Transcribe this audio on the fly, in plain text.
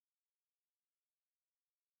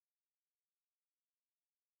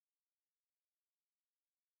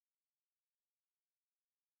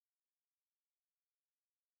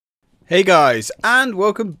Hey guys, and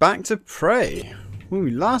welcome back to Prey. When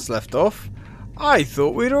we last left off, I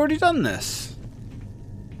thought we'd already done this.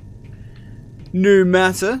 No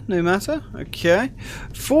matter. Okay.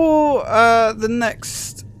 For the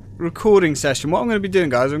next recording session, what I'm going to be doing,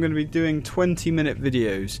 guys, I'm going to be doing 20-minute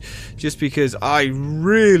videos. Just because I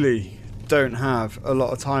really don't have a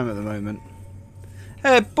lot of time at the moment.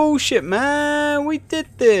 Hey, bullshit, man. We did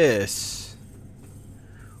this.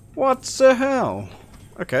 What the hell?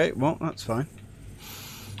 Okay, well, that's fine.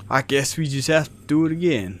 I guess we just have to do it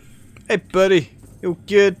again. Hey, buddy. You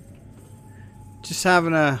good? Just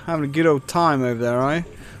having a good old time over there, are you?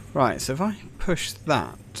 Right, so if I push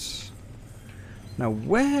that. Now,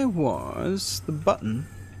 where was the button?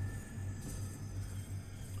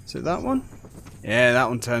 Is it that one? Yeah, that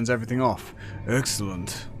one turns everything off.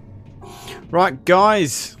 Excellent. Right,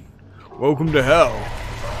 guys. Welcome to hell.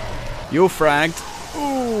 You're fragged.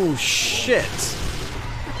 Oh, shit.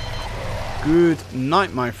 Good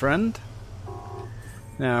night, my friend.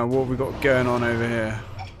 Now, what have we got going on over here?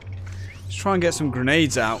 Let's try and get some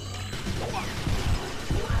grenades out.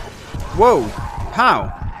 Whoa!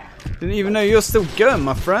 How? Didn't even know you're still going,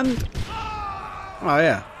 my friend. Oh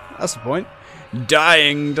yeah, that's the point.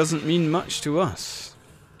 Dying doesn't mean much to us.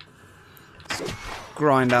 Let's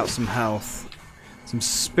grind out some health. Some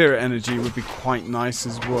spirit energy would be quite nice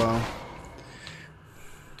as well.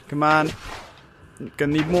 Come on.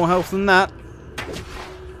 Gonna need more health than that.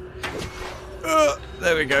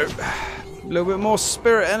 There we go. A little bit more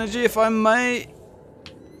spirit energy, if I may.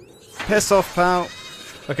 Piss off, pal.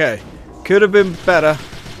 Okay. Could have been better.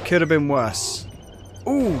 Could have been worse.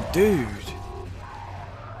 Ooh, dude.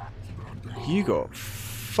 You got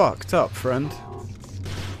fucked up, friend.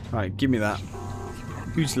 Right, give me that.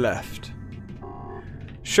 Who's left?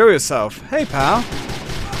 Show yourself. Hey, pal.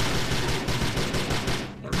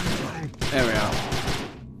 There we are.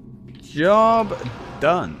 Job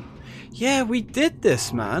done. Yeah, we did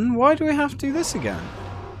this, man. Why do we have to do this again?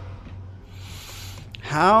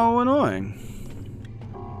 How annoying.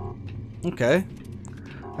 Okay.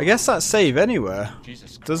 I guess that save anywhere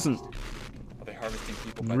doesn't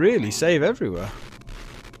really save everywhere.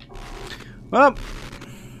 Well,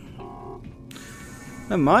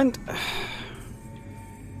 never mind.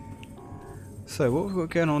 So, what have we got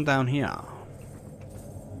going on down here?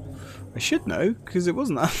 I should know, because it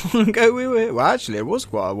wasn't that long ago we were here. Well, actually, it was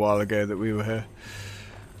quite a while ago that we were here.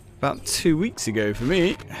 About 2 weeks ago for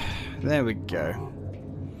me. There we go.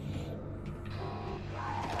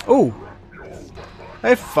 Oh!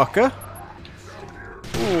 Hey, fucker!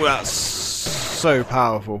 Oh, that's so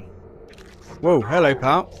powerful. Whoa, hello,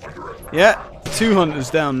 pal. Yeah, 2 hunters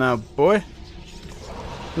down now, boy.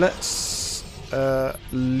 Let's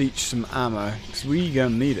leech some ammo, because we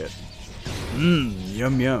gonna need it.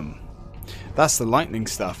 Yum yum. That's the lightning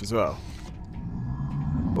stuff as well.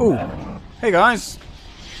 Ooh. Hey guys.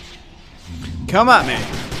 Come at me.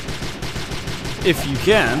 If you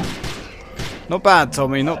can. Not bad,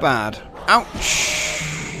 Tommy, not bad.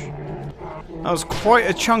 Ouch. That was quite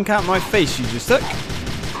a chunk out my face you just took.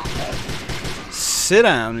 Sit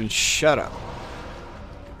down and shut up.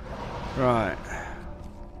 Right.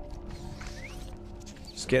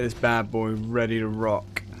 Let's get this bad boy ready to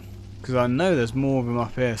rock. Because I know there's more of them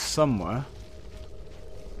up here somewhere.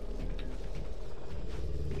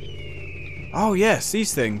 Oh yes,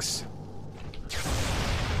 these things.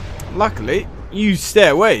 Luckily, you stay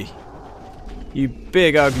away. You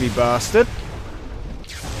big ugly bastard.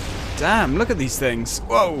 Damn, look at these things.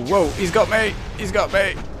 Whoa, whoa, he's got me. He's got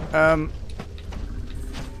me. I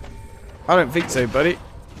don't think so, buddy.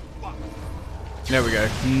 There we go.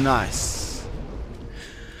 Nice.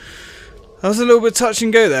 That was a little bit touch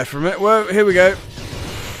and go there for a minute. Well, here we go.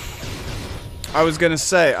 I was going to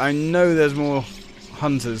say, I know there's more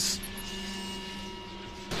hunters.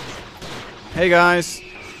 Hey guys.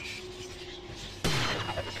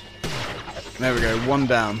 There we go, one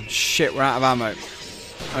down. Shit, we're out of ammo.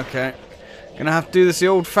 Okay. Gonna have to do this the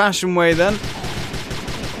old-fashioned way then.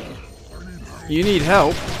 You need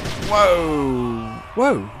help. Whoa.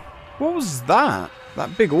 Whoa. What was that?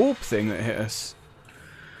 That big orb thing that hit us.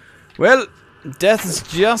 Well, death is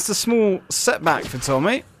just a small setback for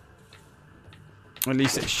Tommy. At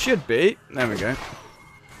least it should be. There we go.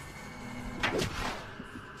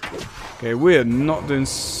 Okay, we're not doing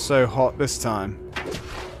so hot this time.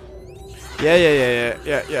 Yeah.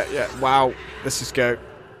 Wow, let's just go.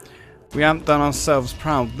 We haven't done ourselves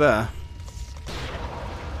proud there.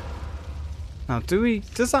 Now,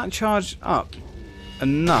 does that charge up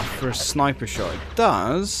enough for a sniper shot? It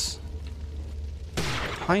does.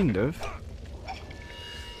 Kind of.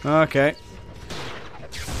 Okay.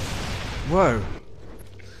 Whoa.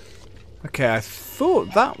 Okay, I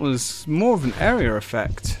thought that was more of an area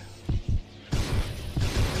effect.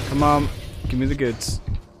 Come on, give me the goods.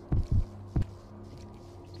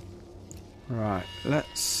 Right,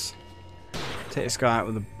 let's take this guy out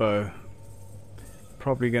with a bow.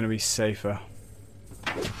 Probably going to be safer.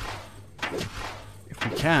 If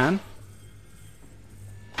we can.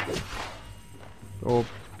 Or,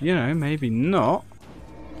 you know, maybe not.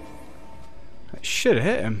 It should have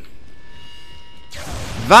hit him.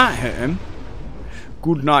 That hit him.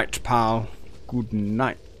 Good night, pal. Good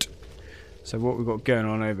night. So what we got going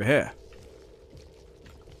on over here?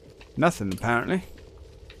 Nothing, apparently.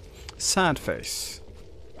 Sad face.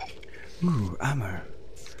 Ooh, ammo.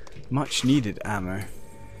 Much needed ammo.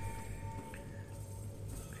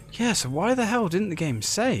 Yeah, so why the hell didn't the game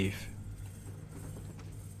save?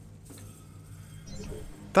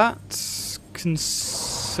 That's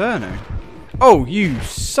concerning. Oh, you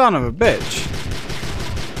son of a bitch.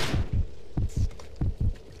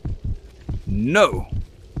 No.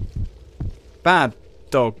 Bad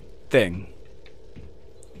dog thing.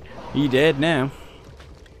 He dead now.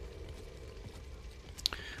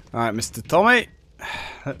 Alright, Mr. Tommy.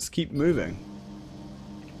 Let's keep moving.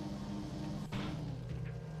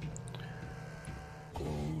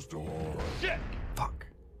 Close door. Fuck.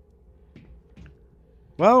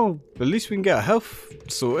 Well, at least we can get our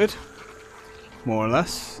health sorted. More or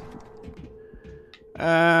less.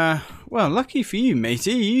 Well, lucky for you,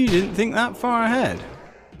 matey. You didn't think that far ahead.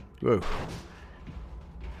 Whoa.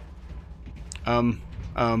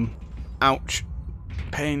 Ouch.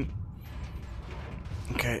 Pain.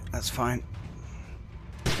 Okay, that's fine.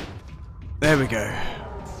 There we go.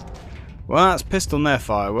 Well, that's pissed on their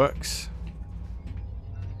fireworks.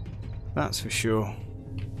 That's for sure.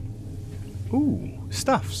 Ooh,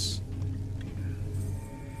 stuffs.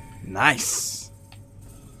 Nice.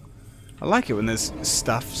 I like it when there's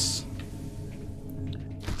stuffs.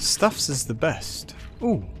 Stuffs is the best.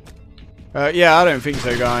 Ooh. Yeah, I don't think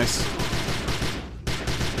so, guys.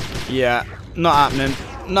 Yeah, not happening.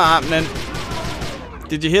 Not happening.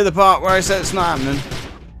 Did you hear the part where I said it's not happening?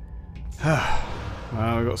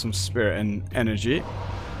 Well, we got some spirit and energy.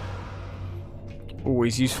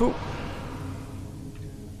 Always useful.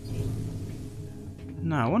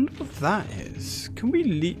 Now, I wonder what that is. Can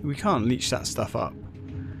we we can't leech that stuff up.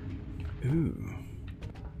 Ooh.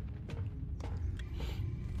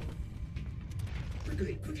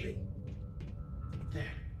 Quickly, quickly.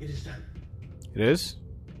 There, it is done. It is?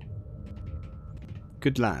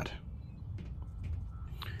 Good lad.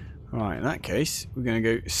 Right, in that case, we're going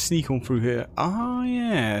to go sneak on through here. Ah,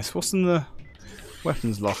 yes. What's in the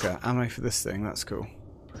weapons locker? Ammo for this thing. That's cool.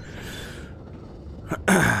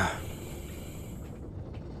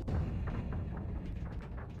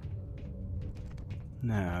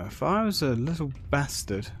 Now, if I was a little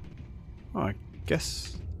bastard... Oh, I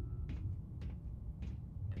guess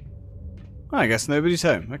nobody's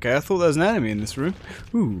home. Okay, I thought there was an enemy in this room.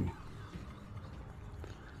 Ooh.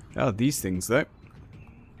 Oh, these things, though.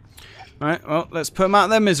 Alright, well, let's put them out of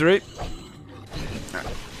their misery.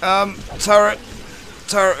 Turret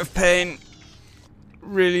of pain.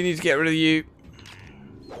 Really need to get rid of you.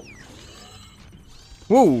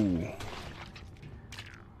 Whoa.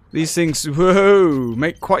 These things, whoa,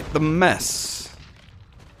 make quite the mess.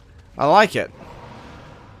 I like it.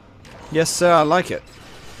 Yes, sir, I like it.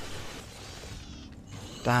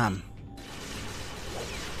 Damn.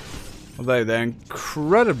 Although they're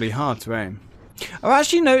incredibly hard to aim. I've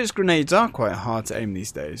actually noticed grenades are quite hard to aim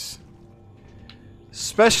these days.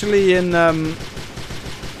 Especially in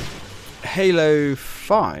Halo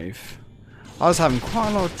 5. I was having quite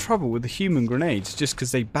a lot of trouble with the human grenades just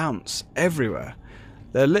because they bounce everywhere.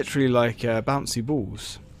 They're literally like bouncy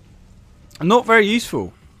balls. Not very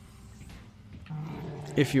useful,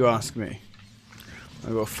 if you ask me.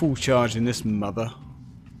 I've got a full charge in this mother.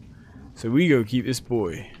 So we go keep this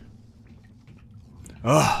boy.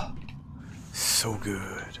 Oh, so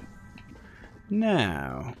good.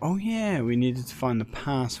 Now, oh yeah, we needed to find the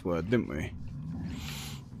password, didn't we?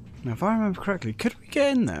 Now, if I remember correctly, could we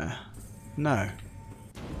get in there? No.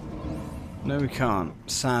 No, we can't.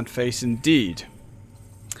 Sad face indeed.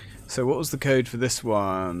 So what was the code for this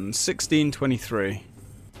one? 1623.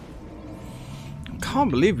 I can't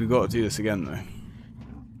believe we've got to do this again, though.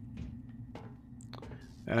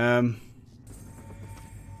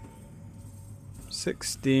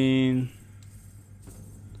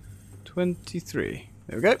 1623.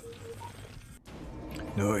 There we go.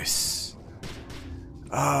 Nice.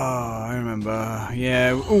 Ah, I remember.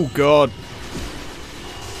 Yeah. Oh god.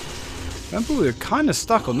 Remember we were kind of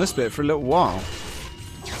stuck on this bit for a little while.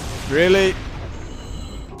 Really?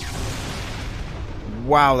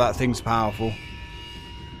 Wow, that thing's powerful.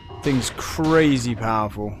 Thing's crazy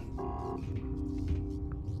powerful.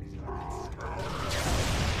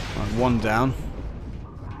 Right, one down.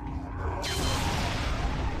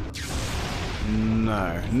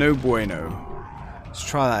 No, no bueno. Let's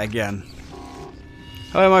try that again.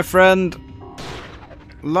 Hello, my friend.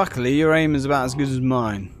 Luckily, your aim is about as good as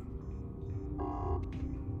mine.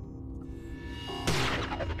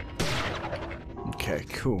 Okay,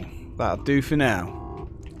 cool. That'll do for now.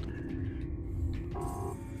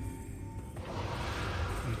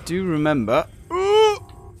 I do remember.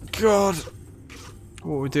 Oh, God.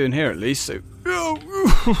 What we're doing here, at least. So,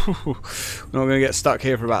 we're not going to get stuck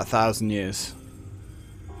here for about 1,000 years.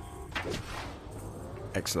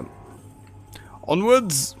 Excellent.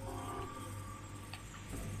 Onwards!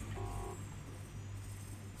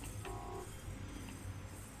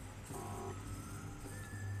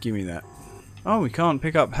 Give me that. Oh, we can't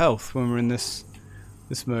pick up health when we're in this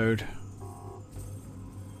mode.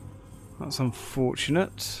 That's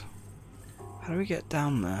unfortunate. How do we get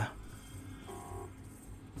down there?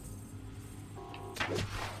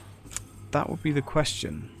 That would be the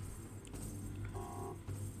question.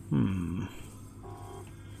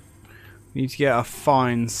 We need to get our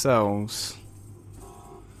fine selves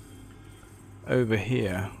over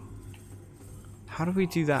here. How do we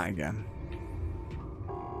do that again?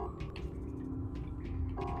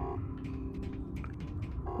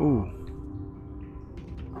 Ooh.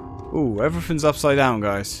 Ooh, everything's upside down,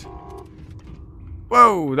 guys.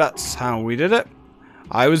 Whoa, that's how we did it.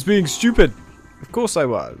 I was being stupid. Of course I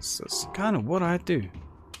was. That's kind of what I do.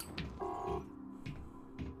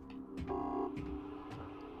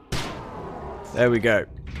 There we go.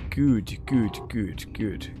 Good, good, good,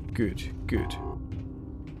 good, good, good.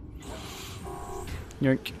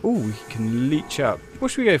 Yoink. Ooh, we can leech up. What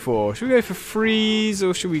should we go for? Should we go for freeze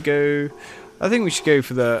or should we go... I think we should go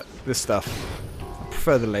for this stuff. I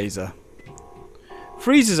prefer the laser.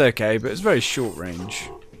 Freeze is okay, but it's very short range.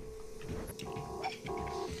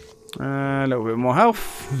 A little bit more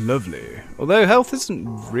health. Lovely. Although health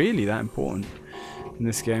isn't really that important in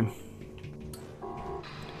this game.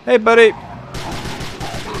 Hey, buddy.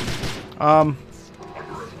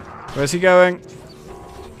 Where's he going?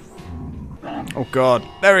 Oh, God.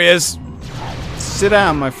 There he is. Sit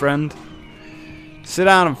down, my friend. Sit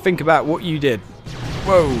down and think about what you did.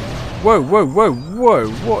 Whoa. Whoa, whoa, whoa, whoa.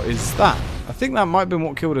 What is that? I think that might have been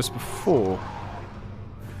what killed us before.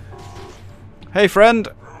 Hey, friend.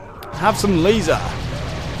 Have some laser.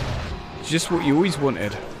 Just what you always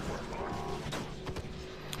wanted.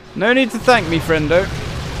 No need to thank me, friendo.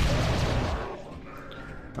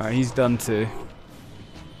 Alright, he's done too.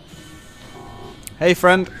 Hey,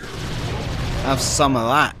 friend. Have some of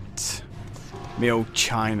that. Me old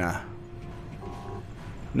China.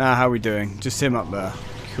 Now, how are we doing? Just him up there.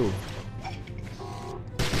 Cool.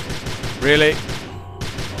 Really?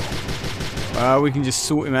 Well, we can just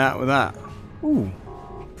sort him out with that. Ooh.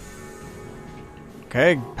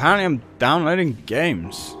 Okay, apparently I'm downloading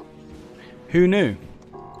games. Who knew?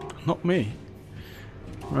 Not me.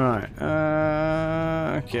 Right,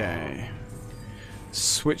 okay.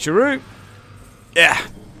 Switcheroo. Yeah,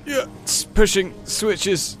 pushing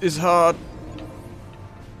switches is hard.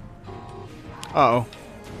 Uh-oh.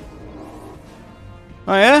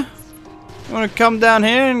 Oh yeah? You want to come down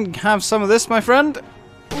here and have some of this, my friend?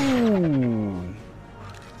 Ooh.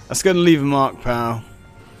 That's going to leave a mark, pal.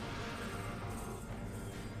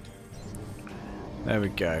 There we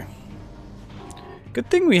go. Good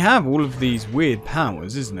thing we have all of these weird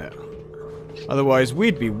powers, isn't it? Otherwise,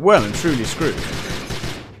 we'd be well and truly screwed.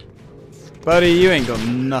 Buddy, you ain't got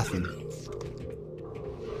nothing.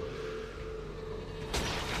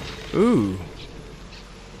 Ooh.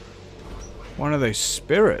 One of those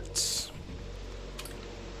spirits.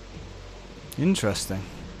 Interesting.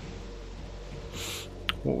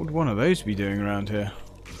 What would one of those be doing around here?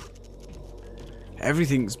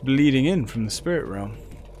 Everything's bleeding in from the spirit realm.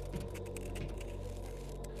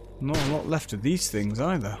 Not a lot left of these things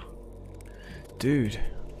either. Dude.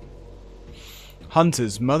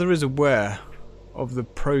 Hunters, Mother is aware of the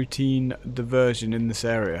protein diversion in this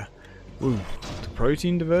area. Ooh, the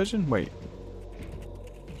protein diversion? Wait.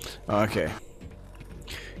 Okay.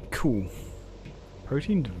 Cool.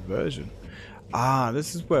 Protein diversion. Ah,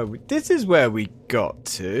 this is where we got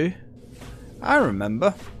to. I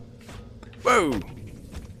remember. Whoa!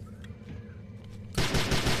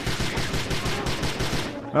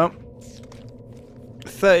 Well,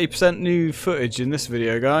 30% new footage in this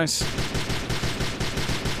video, guys.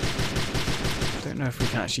 Don't know if we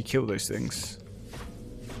can actually kill those things.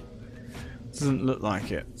 Doesn't look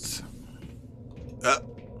like it.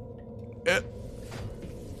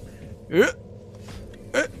 Yeah.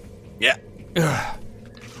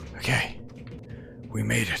 Okay. We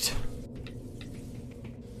made it.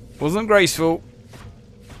 Wasn't graceful.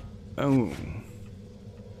 Oh.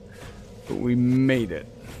 But we made it.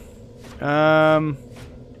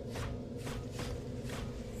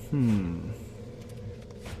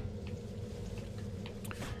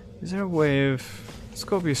 Is there a way of... There's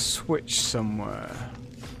got to be a switch somewhere.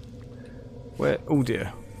 Where... Oh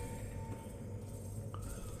dear.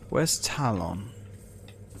 Where's Talon?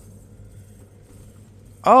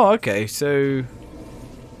 Oh, okay, so...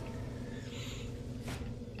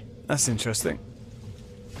 That's interesting.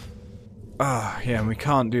 Ah, yeah, and we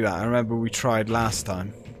can't do that. I remember we tried last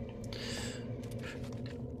time.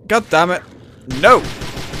 God damn it! No!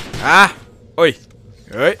 Ah! Oi!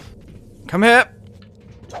 Oi! Come here!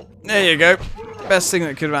 There you go. Best thing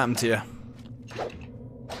that could have happened to you.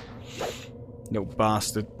 Little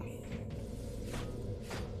bastard.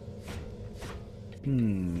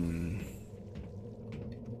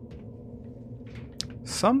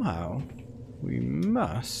 Somehow, we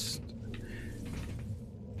must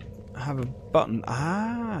have a button.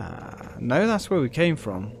 Ah! No, that's where we came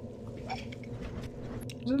from.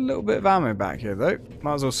 There's a little bit of ammo back here, though.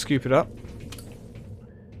 Might as well scoop it up.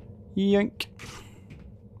 Yank.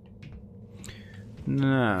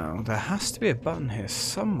 No, there has to be a button here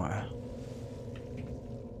somewhere.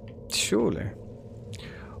 Surely.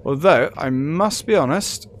 Although, I must be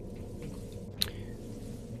honest,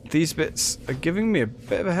 these bits are giving me a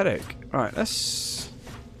bit of a headache. Right, let's...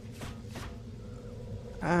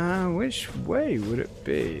 which way would it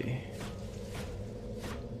be?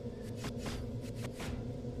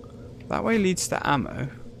 That way leads to ammo.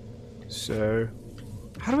 So,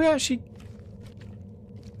 how do we actually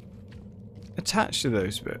attach to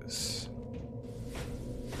those bits?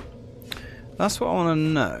 That's what I want to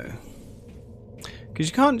know. Because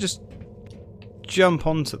you can't just jump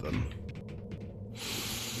onto them.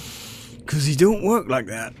 Because they don't work like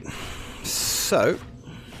that. So,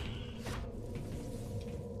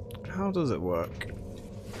 how does it work?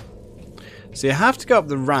 So you have to go up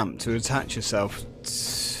the ramp to attach yourself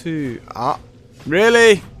to... Ah,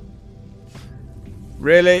 really?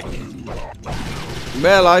 Really?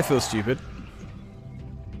 Well, I feel stupid.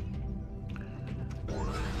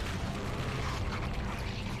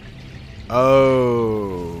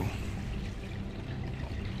 Oh.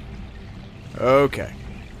 Okay.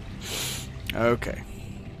 Okay.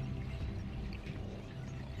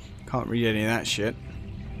 Can't read any of that shit.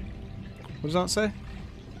 What does that say?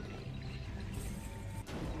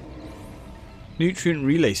 Nutrient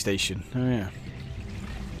relay station. Oh yeah.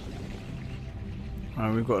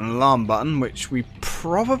 We've got an alarm button, which we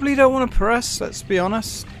probably don't want to press, let's be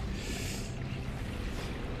honest.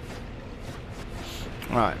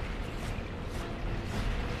 Right.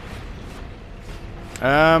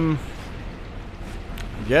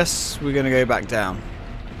 Guess we're gonna go back down.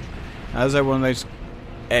 How's that one of those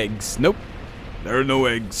eggs? Nope. There are no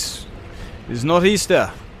eggs. It's not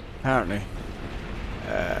Easter, apparently.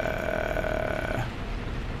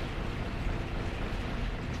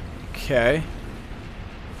 Okay.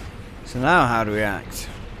 So now how do we act?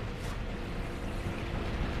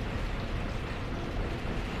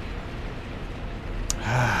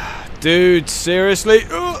 Dude, seriously?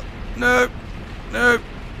 Oh, no. No.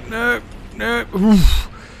 No. No. Oof.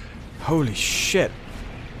 Holy shit.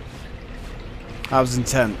 That was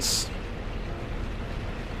intense.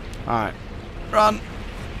 Alright. Run.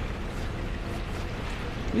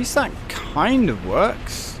 At least that kind of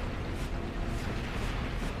works.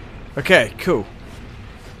 Okay, cool.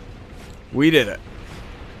 We did it.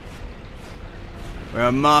 We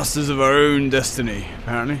are masters of our own destiny,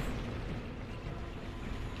 apparently.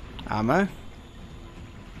 Ammo?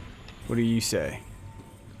 What do you say?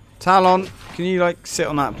 Talon, can you, like, sit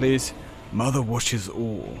on that, please? Mother watches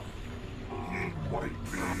all.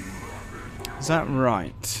 Is that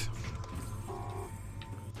right?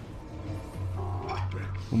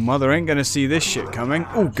 Well, Mother ain't gonna see this shit coming.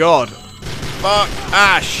 Oh, God. Fuck.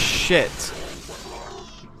 Ah, shit.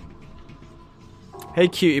 Hey,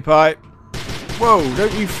 cutie pie. Whoa,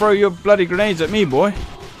 don't you throw your bloody grenades at me, boy.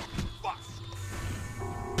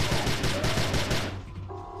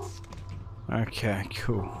 Okay,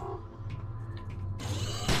 cool.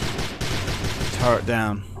 Turret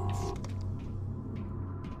down.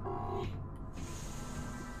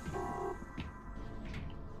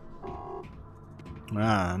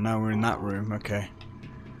 Ah, now we're in that room, okay.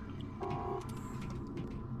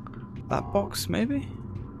 That box, maybe?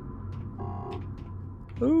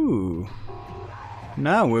 Ooh.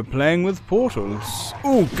 Now we're playing with portals.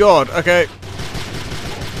 Oh, God, okay.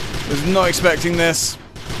 Was not expecting this.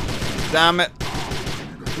 Damn it.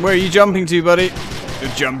 Where are you jumping to, buddy?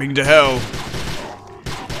 You're jumping to hell.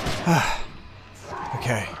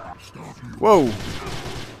 Okay. Whoa.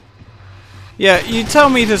 Yeah, you tell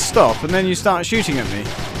me to stop and then you start shooting at me.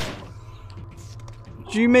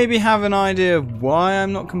 Do you maybe have an idea of why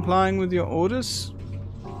I'm not complying with your orders?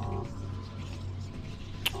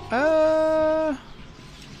 I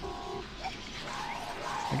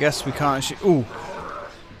guess we can't shoot. Ooh.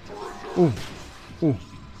 Ooh. Ooh.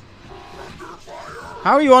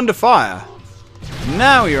 How are you under fire?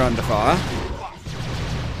 Now you're under fire.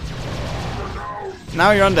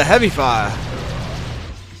 Now you're under heavy fire.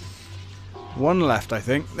 One left, I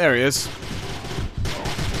think. There he is.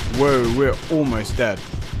 Whoa, we're almost dead.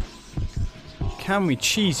 Can we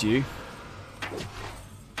cheese you?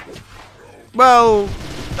 Well,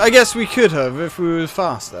 I guess we could have if we were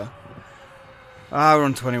faster. We're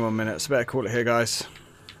on 21 minutes. Better call it here, guys.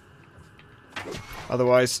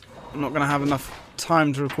 Otherwise, I'm not going to have enough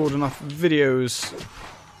time to record enough videos.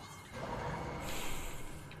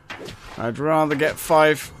 I'd rather get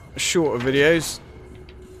 5 shorter videos.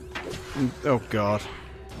 Oh, God.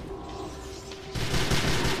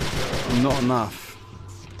 Not enough.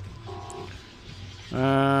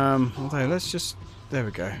 Although, let's just... There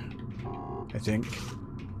we go. I think.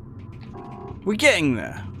 We're getting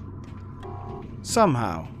there.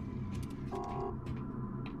 Somehow.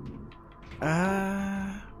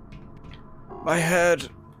 My head.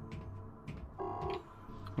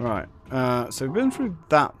 Right. So we've been through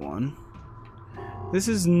that one. This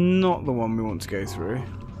is not the one we want to go through.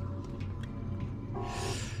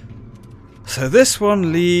 So this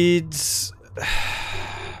one leads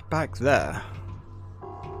back there.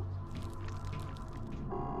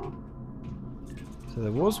 So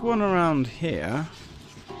there was one around here,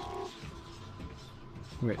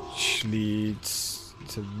 which leads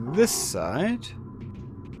to this side.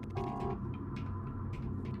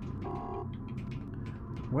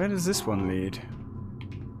 Where does this one lead?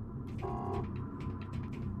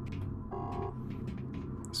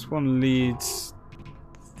 This one leads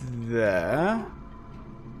there.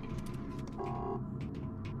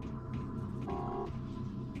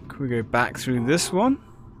 Can we go back through this one?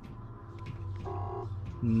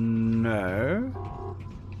 No.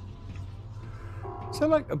 Is there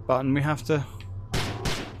like a button we have to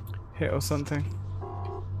hit or something?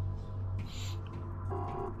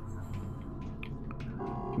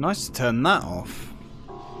 Nice to turn that off.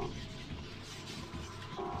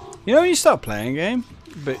 You know when you start playing a game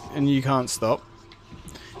and you can't stop?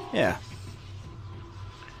 Yeah.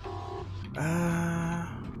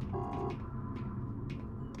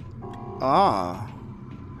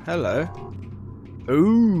 Hello.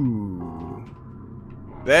 Ooh.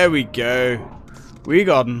 There we go. We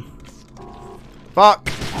got him. Fuck.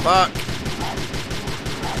 Fuck.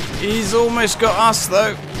 He's almost got us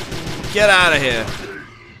though. Get out of here.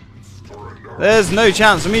 There's no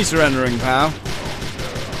chance of me surrendering, pal.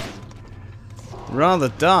 Rather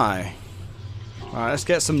die. Alright, let's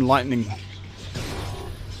get some lightning.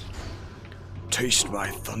 Taste my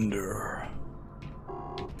thunder.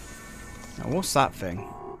 Now, what's that thing?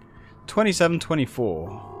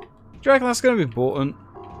 2724. Do you reckon that's going to be important?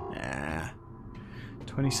 Nah.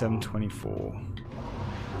 2724.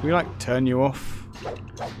 Can we, like, turn you off?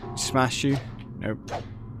 Smash you? Nope.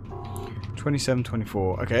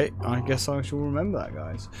 2724. Okay, I guess I shall remember that,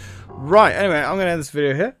 guys. Right, anyway, I'm going to end this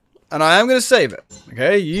video here. And I am going to save it.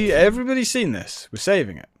 Okay, everybody's seen this. We're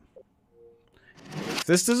saving it. If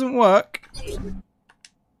this doesn't work,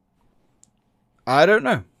 I don't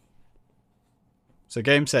know. So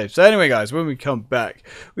game saved. So anyway, guys, when we come back,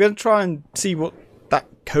 we're going to try and see what that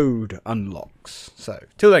code unlocks. So,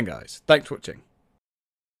 till then, guys, thanks for watching.